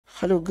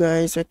Hello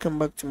guys, welcome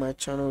back to my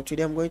channel.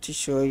 Today I'm going to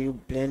show you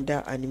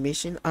Blender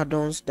animation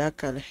add-ons that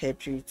can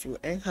help you to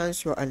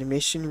enhance your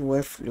animation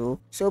workflow.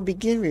 So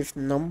begin with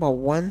number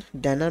one,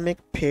 dynamic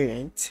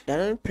parent.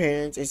 Dynamic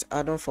parent is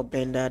add-on for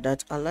Blender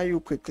that allow you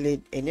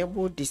quickly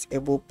enable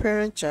disable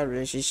parent-child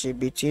relationship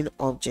between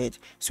objects.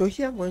 So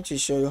here I'm going to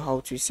show you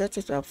how to set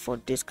it up for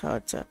this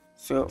character.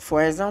 So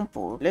for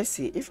example, let's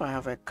see if I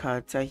have a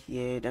character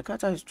here. The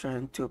character is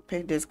trying to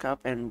pick this cup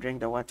and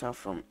drink the water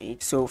from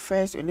it. So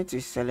first you need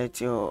to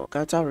select your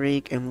character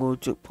rig and go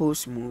to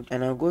pose mode,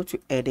 and I'll go to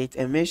edit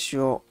and make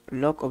sure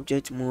lock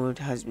object mode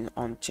has been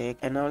unchecked.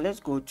 And now let's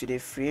go to the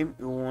frame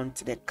you want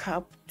the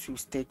cup to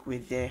stick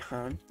with the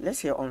hand.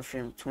 Let's say on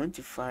frame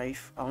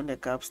 25 I want the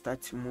cup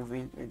start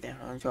moving with the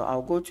hand. So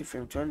I'll go to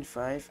frame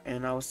 25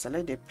 and I'll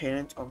select the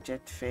parent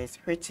object first,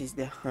 which is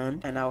the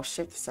hand, and I'll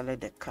shift select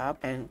the cup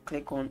and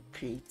click on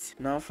create.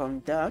 Now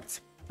from that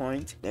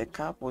point the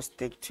cup will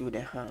stick to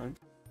the hand,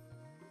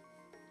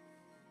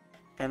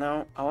 and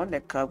now I want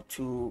the cup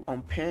to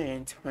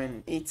unparent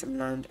when it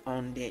land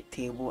on the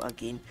table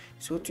again.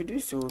 So to do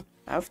so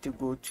I have to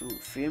go to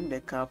frame the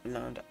cup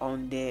land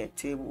on the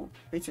table,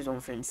 which is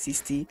on frame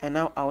 60, and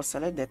now I'll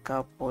select the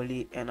cup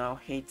only and I'll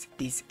hit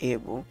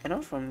disable. And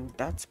now from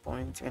that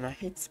point when I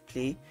hit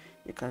play,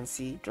 you can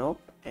see drop,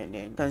 and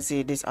then you can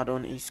see this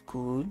add-on is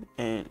cool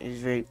and it's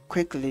very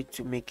quickly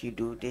to make you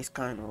do this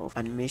kind of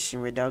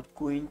animation without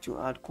going to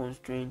add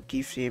constraint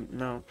keyframe.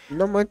 Now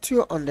number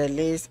two on the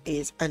list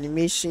is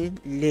animation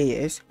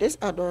layers. This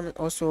add-on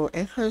also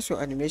enhance your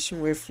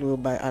animation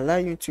workflow by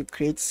allowing you to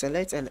create,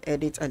 select and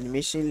edit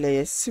animation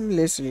layers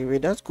seamlessly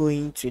without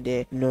going to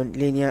the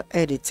non-linear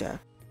editor.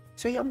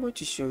 So here I'm going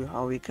to show you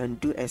how we can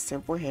do a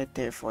simple head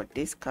turn for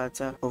this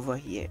character over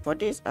here. For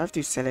this I have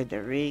to select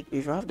the rig.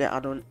 If you have the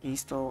add-on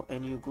install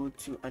and you go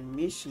to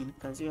animation, you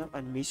can see you have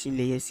animation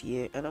layers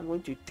here, and I'm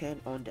going to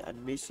turn on the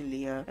animation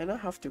layer, and I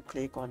have to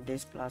click on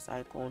this plus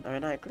icon, and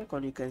when I click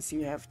on, you can see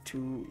we have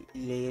two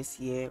layers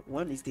here.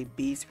 One is the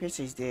base, which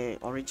is the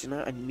original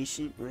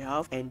animation we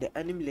have, and the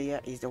anim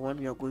layer is the one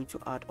we are going to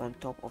add on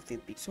top of the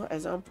base. So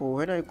example,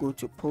 when I go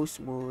to pose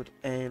mode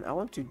and I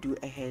want to do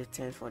a head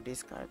turn for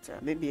this character,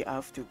 maybe I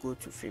have to go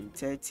to frame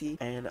 30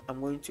 and I'm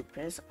going to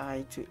press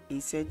I to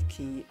insert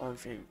key on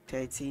frame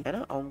 30,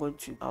 and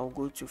I'll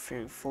go to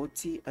frame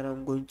 40 and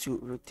I'm going to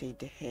rotate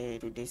the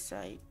head to this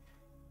side,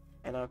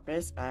 and I'll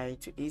press I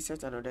to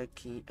insert another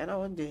key, and I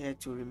want the head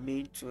to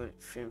remain to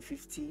frame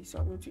 50, so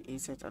I'm going to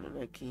insert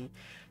another key.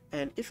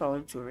 And if I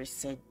want to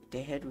reset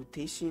the head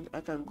rotation,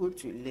 I can go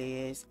to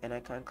layers and I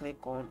can click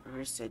on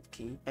reset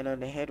key, and then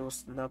the head will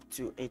snap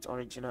to its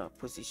original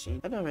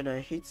position. And then when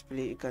I hit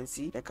play, you can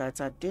see the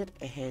character did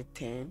a head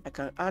turn. I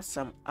can add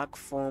some arc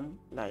form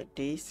like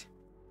this,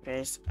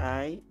 press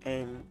I,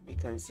 and you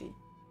can see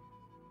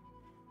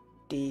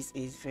this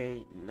is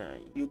very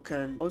nice. You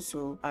can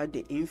also add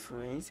the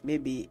inference.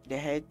 Maybe the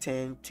head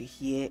turn to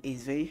here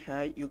is very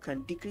high, you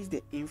can decrease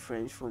the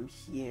inference from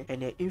here,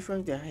 and the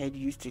inference the head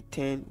used to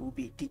turn will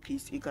be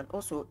decreased. You can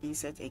also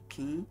insert a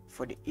key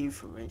for the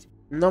inference.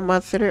 Number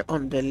three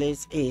on the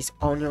list is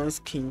onion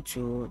skin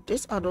tool.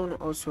 This add-on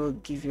also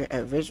give you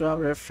a visual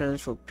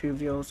reference for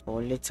previous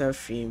or later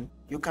frame.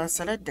 You can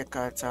select the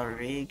character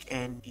rig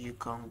and you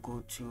can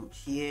go to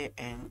here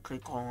and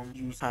click on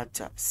use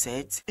character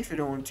set. If you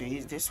don't want to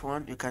use this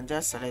one, you can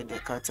just select the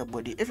character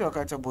body. If your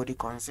character body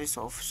consists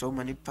of so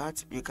many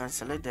parts, you can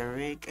select the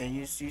rig and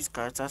use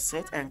character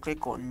set and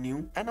click on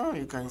new. And now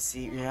you can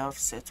see we have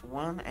set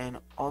one and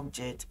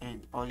object,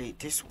 and only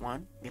this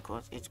one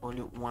because it's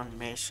only one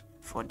mesh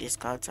for this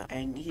character.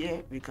 And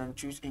here we can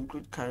choose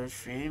include current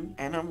frame,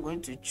 and I'm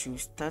going to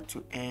choose start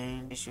to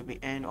end. It should be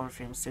end on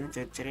frame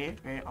 73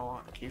 where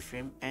our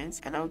keyframe ends,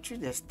 and I'll choose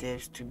the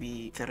steps to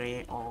be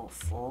 3 or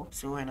 4.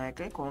 So when I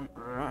click on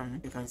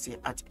run, you can see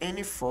at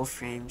any 4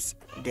 frames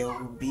there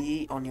will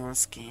be onion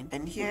skin,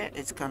 and here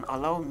it can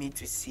allow me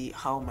to see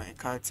how my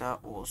character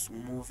was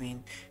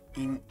moving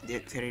in the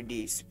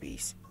 3D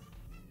space.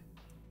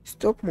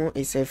 Stopmore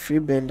is a free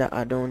Blender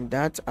add-on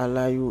that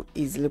allows you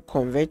easily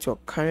convert your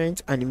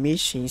current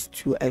animations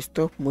to a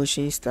stop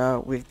motion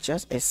style with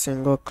just a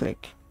single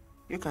click.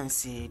 You can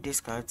see this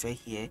character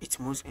here, it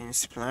moves in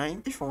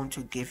spline. If you want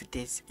to give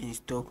this in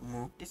stop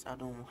mode, this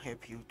add-on will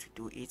help you to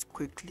do it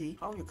quickly.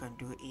 How you can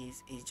do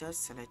is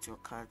just select your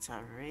character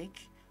rig,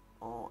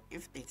 or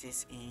if it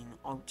is in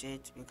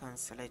object, you can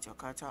select your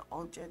character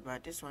object,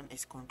 but this one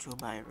is controlled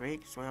by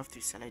rig, so you have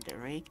to select the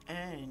rig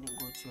and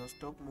go to your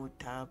stop mode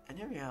tab, and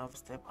then we have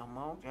step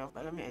amount.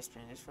 But let me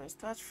explain this first.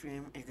 Start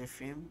frame is the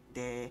frame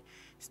the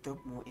stop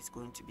mode is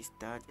going to be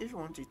start. If you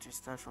want it to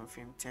start from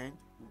frame 10,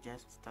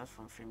 just start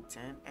from frame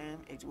 10, and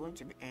it's going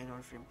to be end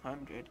on frame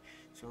 100,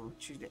 so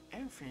choose the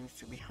end frames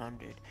to be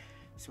 100.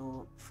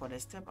 So for the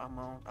step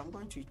amount, I'm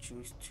going to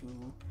choose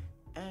 2,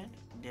 and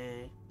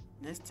the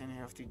next thing you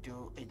have to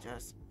do is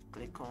just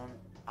click on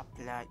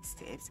apply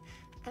steps,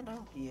 and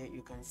now here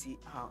you can see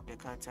how the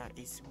character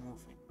is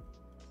moving.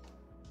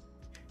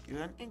 You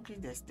can increase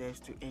the steps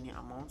to any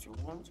amount you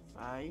want,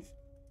 5,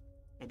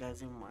 it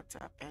doesn't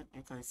matter, and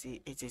you can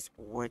see it is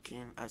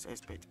working as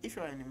expected. If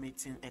you're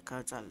animating a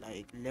character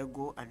like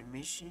Lego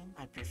animation,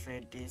 I prefer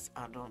this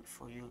add-on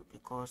for you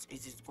because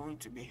it is going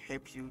to be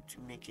help you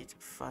to make it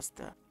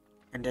faster.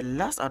 And the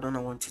last add-on I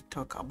want to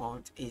talk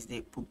about is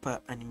the Pupa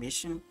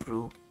Animate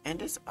Pro. And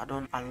this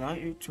add-on allows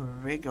you to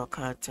rig your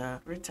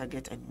character,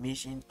 retarget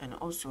animation, and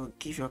also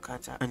give your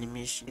character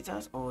animation. It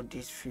has all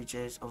these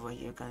features over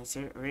here. You can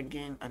say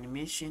rigging,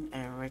 animation,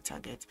 and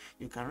retarget.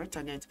 You can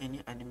retarget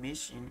any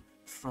animation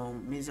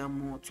from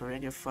Mizamo to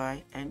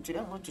Regify, and today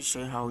I'm going to show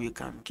you how you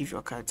can give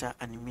your character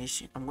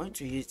animation. I'm going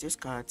to use this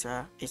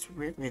character. It's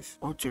rigged with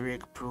Auto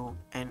Rig Pro,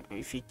 and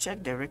if you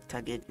check the rig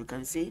target, you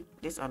can see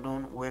this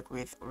add-on work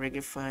with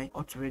Regify,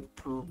 Auto Rig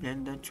Pro,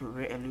 Blender to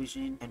Ray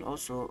Illusion, and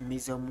also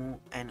Mizamo,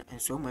 and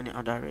so many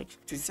other rigs.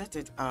 To set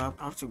it up,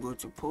 I have to go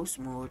to post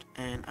mode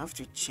and I have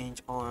to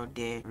change all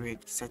the rig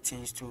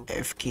settings to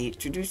FK.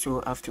 To do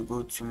so, I have to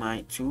go to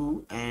my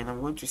tool and I'm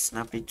going to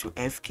snap it to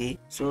FK.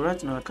 So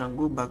right now I can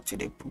go back to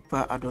the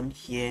Pupa add-on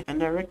here, and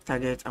the rig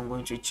target I'm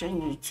going to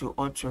change it to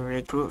Auto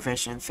Rig Pro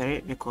version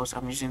 3 because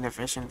I'm using the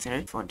version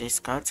 3 for this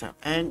character.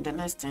 And the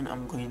next thing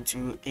I'm going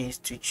to is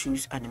to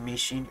choose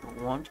animation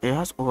you want. It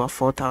has over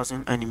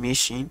 4,000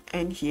 animation,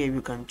 and here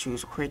you can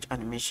choose which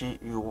animation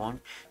you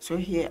want. So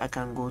here I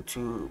can go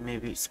to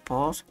maybe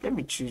sports. Let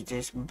me choose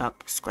this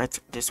back squat,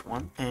 this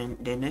one, and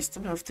the next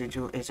thing I have to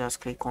do is just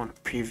click on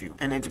preview,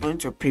 and it's going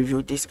to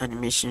preview this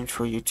animation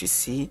for you to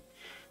see.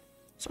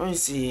 So you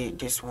see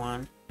this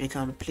one, we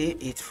can play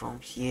it from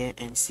here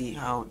and see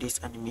how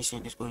this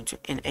animation is going to,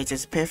 and it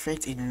is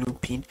perfect in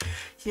looping.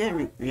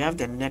 Here we have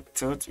the neck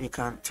tilt. We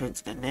can tilt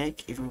the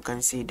neck. If you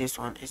can see, this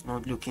one is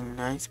not looking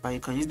nice, but you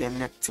can use the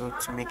neck tilt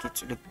to make it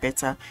to look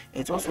better.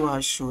 It also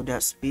has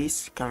shoulder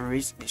space. You can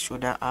raise the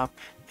shoulder up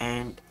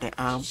and the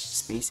arm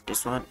space.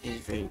 This one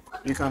is very good.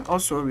 You can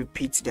also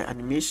repeat the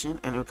animation,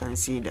 and you can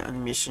see the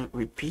animation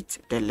repeat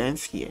the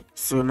length here.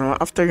 So now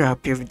after you're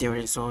happy with the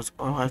results,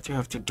 all you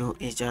have to do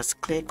is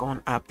just click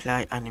on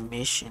apply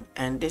animation,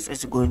 and this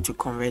is going to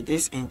convert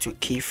this into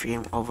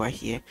keyframe over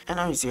here. And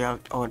now you see you have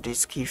all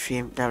this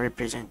keyframe that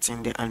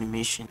representing the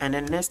animation. And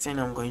the next thing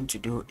I'm going to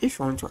do, if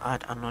you want to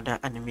add another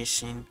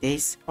animation,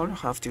 this all you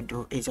have to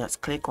do is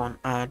just click on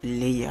add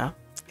layer.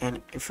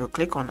 And if you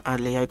click on add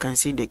layer, you can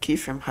see the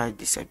keyframe has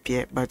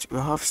disappeared, but we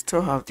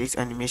still have this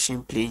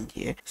animation playing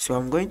here. So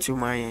I'm going to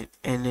my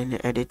nonlinear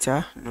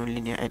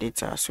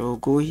editor. So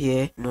go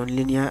here,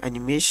 nonlinear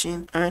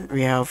animation, and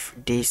we have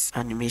this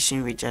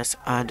animation we just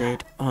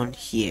added on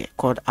here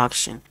called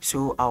action.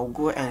 So I'll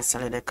go and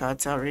select the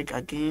character rig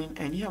again,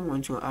 and here I'm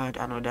going to add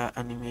another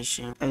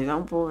animation.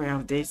 Example, we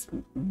have this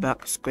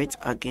back squat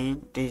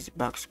again, this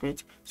back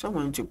squat. So I'm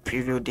going to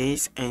preview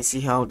this and see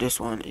how this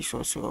one is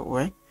also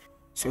work.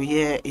 So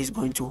here is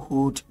going to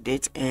hold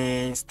it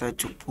and start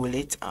to pull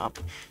it up.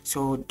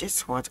 So this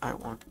is what I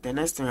want. The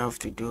next thing I have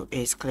to do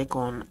is click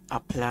on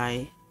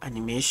apply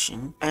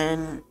animation,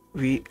 and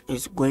we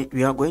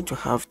are going to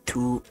have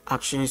two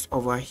actions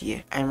over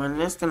here. And the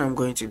next thing I'm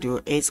going to do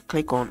is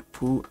click on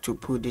pull to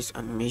pull this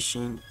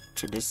animation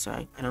to this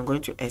side, and I'm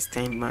going to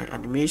extend my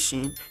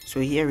animation.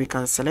 So here we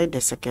can select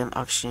the second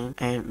action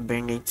and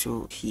bring it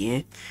to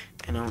here,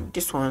 and on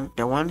this one,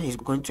 the one he's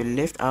going to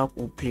lift up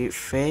will play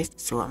first.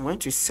 So I'm going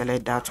to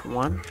select that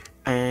one,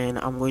 and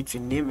I'm going to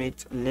name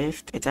it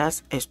lift. It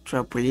has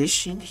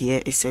extrapolation.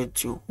 Here is set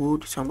to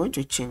hold, so I'm going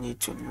to change it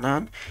to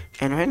none,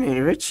 and when we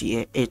reach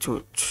here, it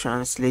will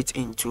translate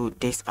into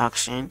this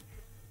action.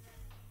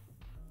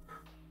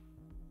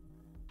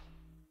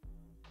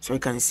 So you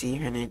can see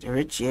when it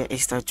reach here, it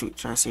starts to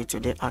translate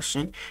to the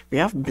action. We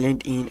have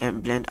blend in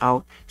and blend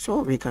out, so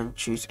we can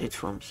choose it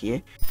from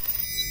here.